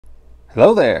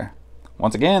Hello there.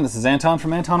 Once again, this is Anton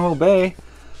from Anton Will Bay,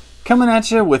 coming at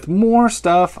you with more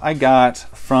stuff I got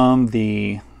from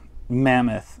the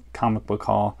Mammoth comic book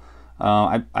haul.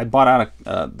 I bought out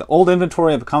the old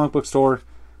inventory of a comic book store,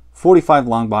 45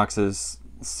 long boxes.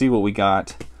 Let's see what we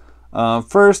got.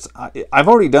 First, I've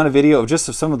already done a video of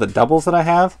just some of the doubles that I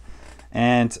have,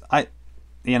 and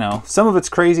some of it's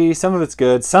crazy, some of it's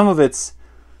good, some of it's,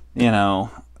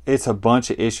 it's a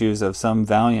bunch of issues of some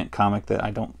Valiant comic that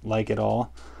I don't like at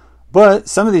all. But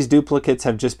some of these duplicates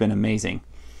have just been amazing.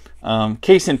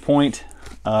 Case in point,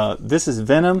 this is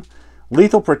Venom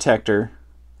Lethal Protector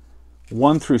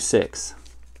 1 through 6.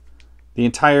 The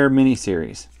entire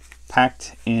miniseries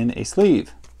packed in a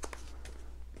sleeve.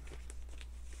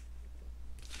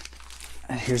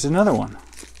 And here's another one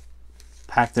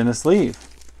packed in a sleeve.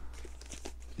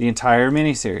 The entire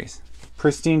miniseries.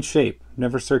 Pristine shape,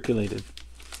 never circulated.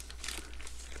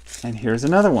 And here's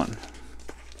another one.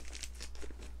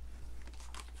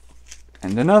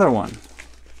 And another one.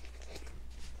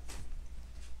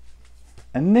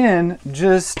 And then,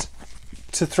 just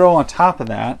to throw on top of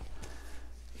that,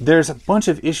 there's a bunch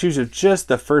of issues of just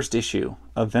the first issue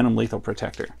of Venom Lethal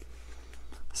Protector.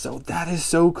 So that is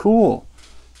so cool.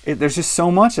 There's just so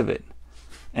much of it.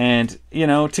 And,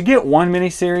 to get one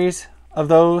miniseries of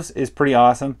those is pretty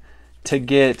awesome. To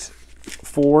get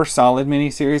 4 solid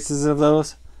miniseries of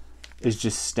those is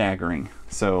just staggering.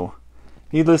 So,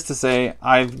 needless to say,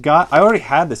 I already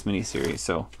had this miniseries,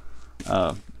 so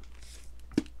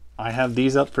I have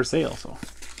these up for sale. So,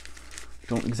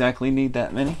 don't exactly need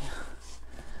that many.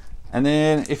 And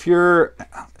then, if you're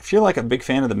like a big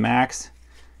fan of the Maxx,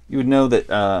 you would know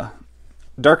that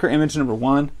Darker Image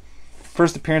 #1,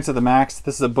 first appearance of the Maxx.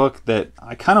 This is a book that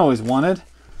I kind of always wanted,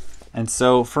 and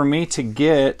so for me to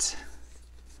get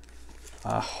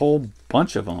a whole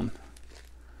bunch of them.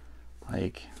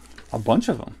 Like a bunch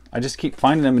of them. I just keep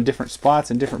finding them in different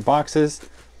spots in different boxes,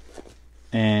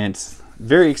 and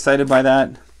very excited by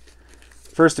that.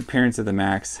 First appearance of the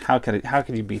Maxx. How could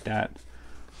you beat that?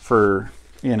 For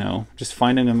just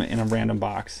finding them in a random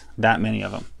box, that many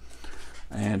of them.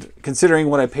 And considering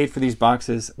what I paid for these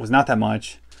boxes was not that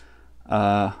much,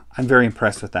 I'm very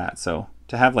impressed with that. So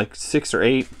to have like 6 or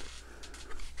 8.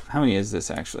 How many is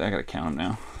this actually? I gotta count them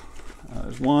now.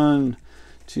 There's 1,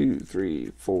 2,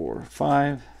 3, 4,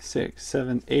 5, 6,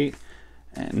 7, 8,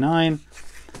 and 9.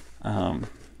 I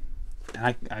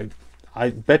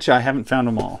bet you I haven't found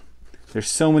them all. There's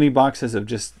so many boxes of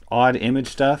just odd Image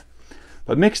stuff.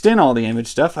 But mixed in all the Image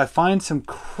stuff, I find some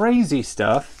crazy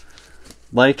stuff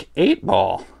like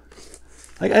 8-Ball.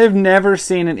 Like, I have never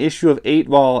seen an issue of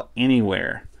 8-Ball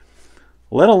anywhere,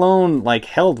 let alone like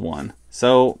held one.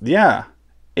 So yeah,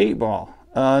 8-Ball,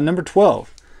 number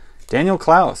 12, Daniel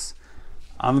Klaus.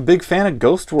 I'm a big fan of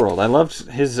Ghost World. I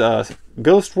loved his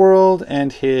Ghost World,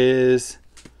 and his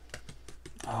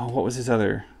what was his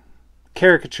other?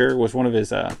 Caricature was one of his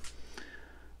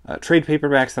trade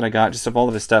paperbacks that I got, just of all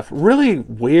of his stuff. Really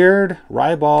weird,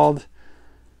 ribald,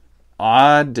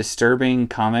 odd, disturbing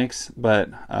comics,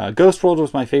 but Ghost World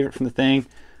was my favorite from the thing.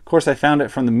 Of course, I found it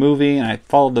from the movie, and I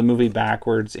followed the movie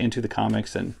backwards into the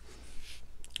comics, and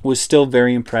was still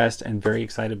very impressed and very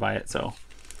excited by it. So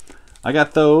I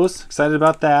got those. Excited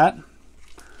about that.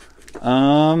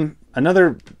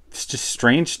 Another just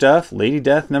strange stuff. Lady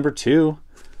Death #2.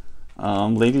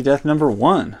 Lady Death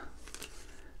 #1.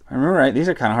 I remember right, these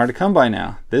are kind of hard to come by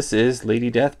now. This is Lady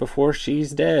Death before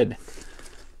she's dead.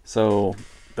 So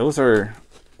those are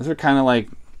kind of like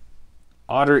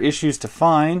odder issues to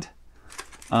find.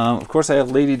 Of course, I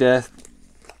have Lady Death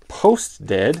post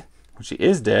dead, when she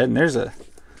is dead, and there's a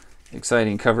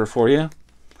exciting cover for you.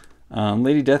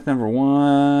 Lady Death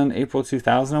 #1, April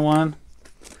 2001.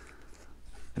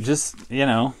 Just,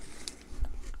 I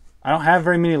don't have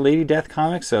very many Lady Death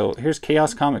comics, so here's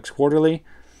Chaos Comics Quarterly.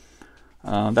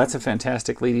 That's a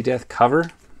fantastic Lady Death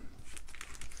cover.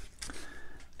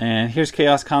 And here's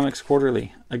Chaos Comics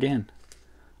Quarterly again.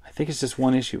 I think it's just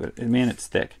one issue, but man, it's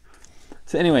thick.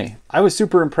 So anyway, I was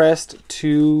super impressed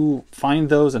to find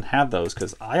those and have those,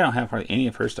 because I don't have hardly any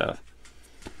of her stuff.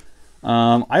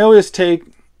 I always take...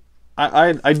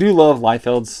 I do love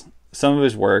Liefeld's, some of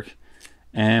his work.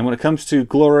 And when it comes to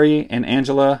Glory and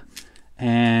Angela,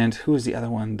 and who is the other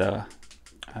one? The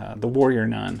Warrior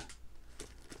Nun.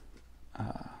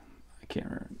 I can't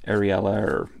remember, Ariella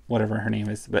or whatever her name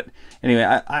is. But anyway,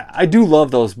 I do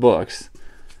love those books.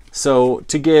 So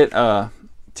to get a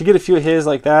few of his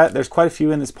like that, there's quite a few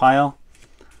in this pile.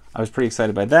 I was pretty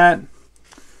excited by that.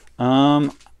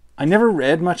 I never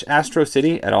read much Astro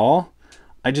City at all.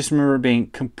 I just remember being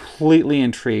completely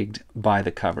intrigued by the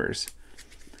covers.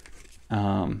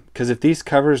 Because if these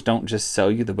covers don't just sell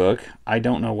you the book, I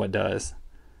don't know what does.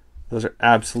 Those are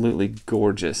absolutely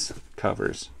gorgeous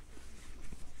covers.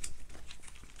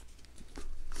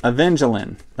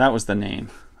 Evangeline, that was the name.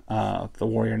 The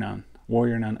Warrior Nun.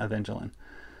 Warrior Nun Evangeline.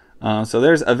 So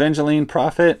there's Evangeline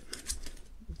Prophet.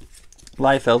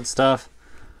 Liefeld stuff.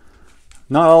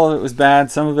 Not all of it was bad.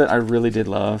 Some of it I really did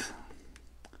love.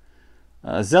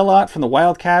 Zealot from the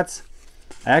Wildcats.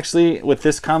 Actually, with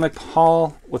this comic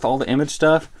haul, with all the Image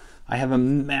stuff, I have a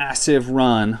massive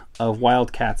run of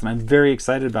Wildcats, and I'm very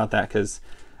excited about that because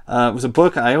it was a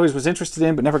book I always was interested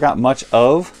in but never got much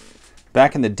of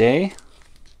back in the day.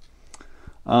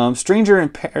 Strangers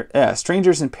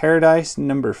in Paradise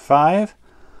 #5.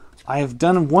 I have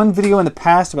done one video in the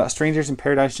past about Strangers in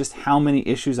Paradise, just how many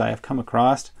issues I have come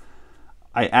across.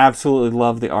 I absolutely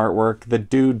love the artwork. The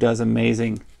dude does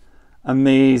amazing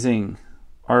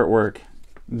artwork.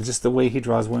 Just the way he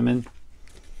draws women.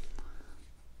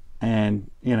 And,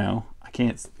 you know, I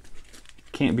can't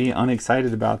be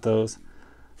unexcited about those.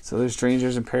 So there's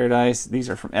Strangers in Paradise. These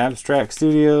are from Abstract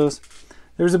Studios.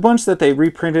 There's a bunch that they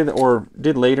reprinted or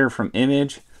did later from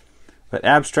Image, but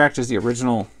Abstract is the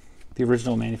original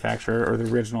manufacturer or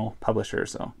the original publisher.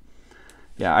 So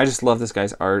yeah, I just love this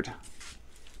guy's art.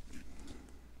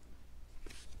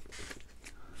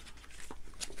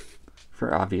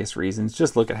 For obvious reasons.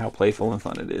 Just look at how playful and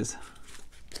fun it is.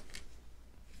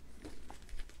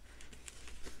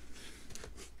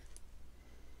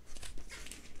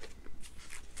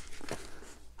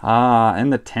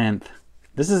 And the 10th.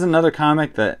 This is another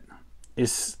comic that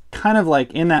is kind of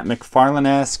like in that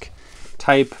McFarlane-esque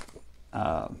type.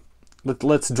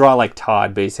 Let's draw like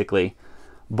Todd, basically.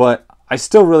 But I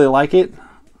still really like it.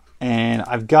 And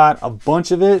I've got a bunch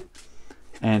of it.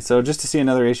 And so just to see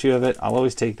another issue of it, I'll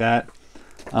always take that.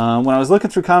 When I was looking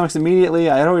through comics immediately,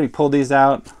 I had already pulled these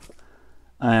out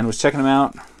and was checking them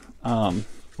out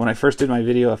when I first did my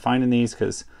video of finding these,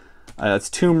 because it's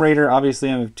Tomb Raider. Obviously,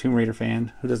 I'm a Tomb Raider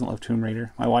fan. Who doesn't love Tomb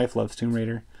Raider? My wife loves Tomb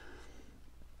Raider.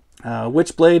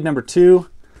 Witchblade #2.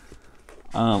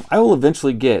 I will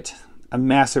eventually get a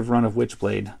massive run of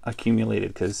Witchblade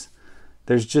accumulated because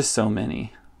there's just so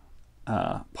many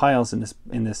piles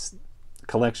in this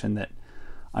collection that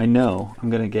I know I'm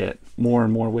going to get more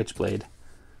and more Witchblade.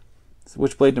 So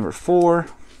Witchblade #4.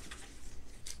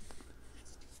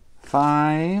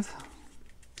 5.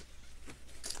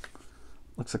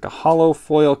 Looks like a hollow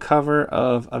foil cover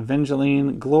of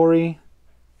Evangeline Glory.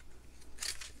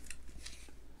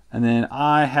 And then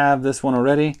I have this one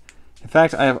already. In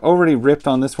fact, I have already ripped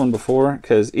on this one before,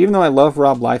 because even though I love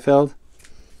Rob Liefeld,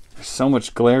 there's so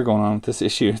much glare going on with this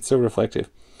issue. It's so reflective.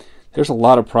 There's a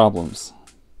lot of problems.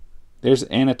 There's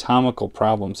anatomical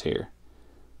problems here.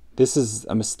 This is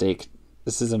a mistake.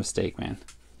 This is a mistake, man.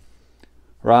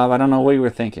 Rob, I don't know what you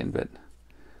were thinking, but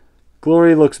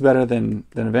Glory looks better than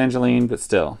Evangeline, but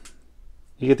still.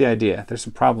 You get the idea. There's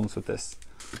some problems with this.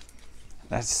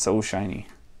 That's so shiny.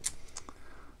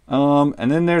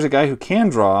 And then there's a guy who can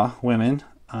draw women.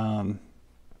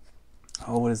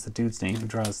 What is the dude's name who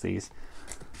draws these?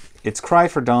 It's Cry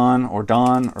for Dawn, or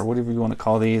whatever you want to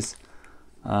call these.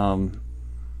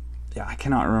 Yeah, I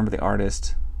cannot remember the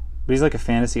artist, but he's like a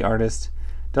fantasy artist.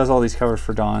 Does all these covers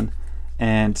for Dawn,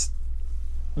 and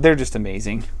they're just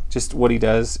amazing. Just what he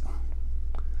does.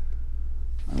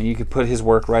 I mean, you could put his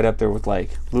work right up there with like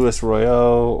Louis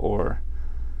Royo or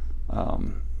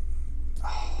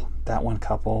that one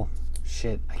couple.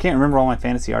 Shit, I can't remember all my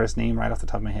fantasy artist name right off the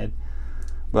top of my head.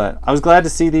 But I was glad to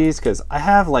see these because I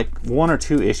have like 1 or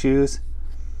 2 issues,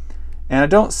 and I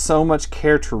don't so much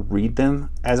care to read them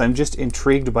as I'm just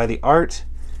intrigued by the art,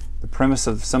 the premise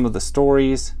of some of the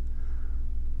stories.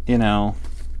 You know,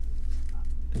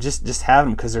 just have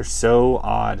them because they're so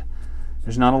odd.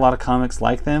 There's not a lot of comics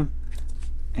like them,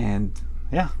 and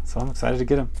yeah, so I'm excited to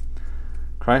get them.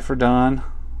 Cry for Dawn.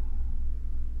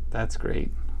 That's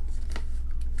great.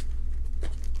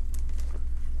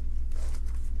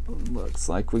 Looks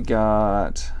like we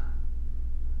got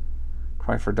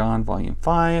Cry for Dawn Volume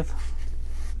 5.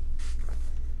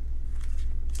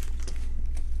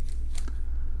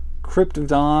 Crypt of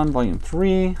Dawn Volume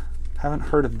 3. Haven't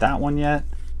heard of that one yet.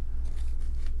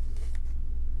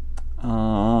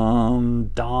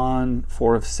 Dawn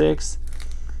 4 of 6.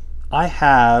 I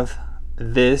have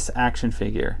this action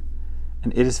figure,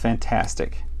 and it is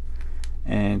fantastic.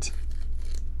 And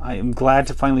I am glad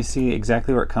to finally see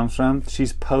exactly where it comes from.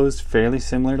 She's posed fairly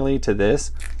similarly to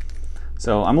this.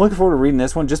 So I'm looking forward to reading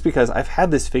this one just because I've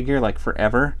had this figure like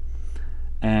forever.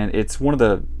 And it's one of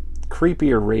the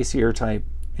creepier, racier type,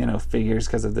 you know, figures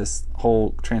because of this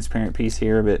whole transparent piece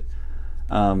here. But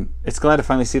it's glad to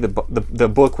finally see the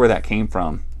book where that came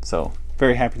from. So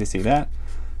very happy to see that.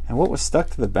 And what was stuck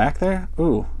to the back there?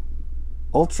 Ooh,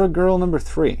 Ultra Girl number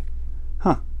 3.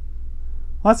 Huh.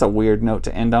 Well, that's a weird note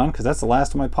to end on, because that's the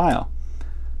last of my pile.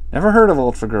 Never heard of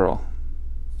Ultra Girl.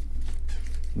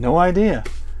 No idea.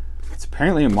 It's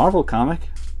apparently a Marvel comic.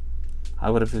 I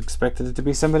would have expected it to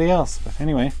be somebody else. But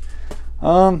anyway,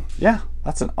 yeah,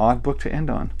 that's an odd book to end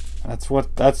on. That's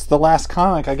the last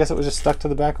comic. I guess it was just stuck to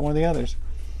the back of one of the others.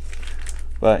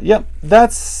 But yep,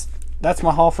 that's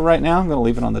my haul for right now. I'm gonna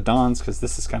leave it on the Dons because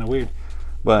this is kind of weird.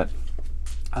 But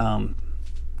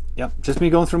yep, just me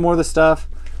going through more of the stuff.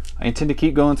 I intend to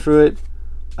keep going through it.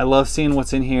 I love seeing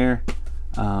what's in here.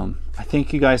 I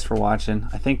thank you guys for watching.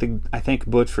 I thank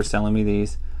Butch for selling me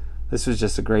these. This was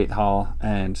just a great haul,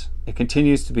 and it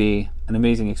continues to be an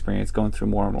amazing experience going through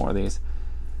more and more of these.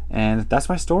 And that's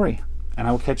my story. And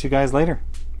I will catch you guys later.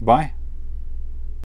 Bye.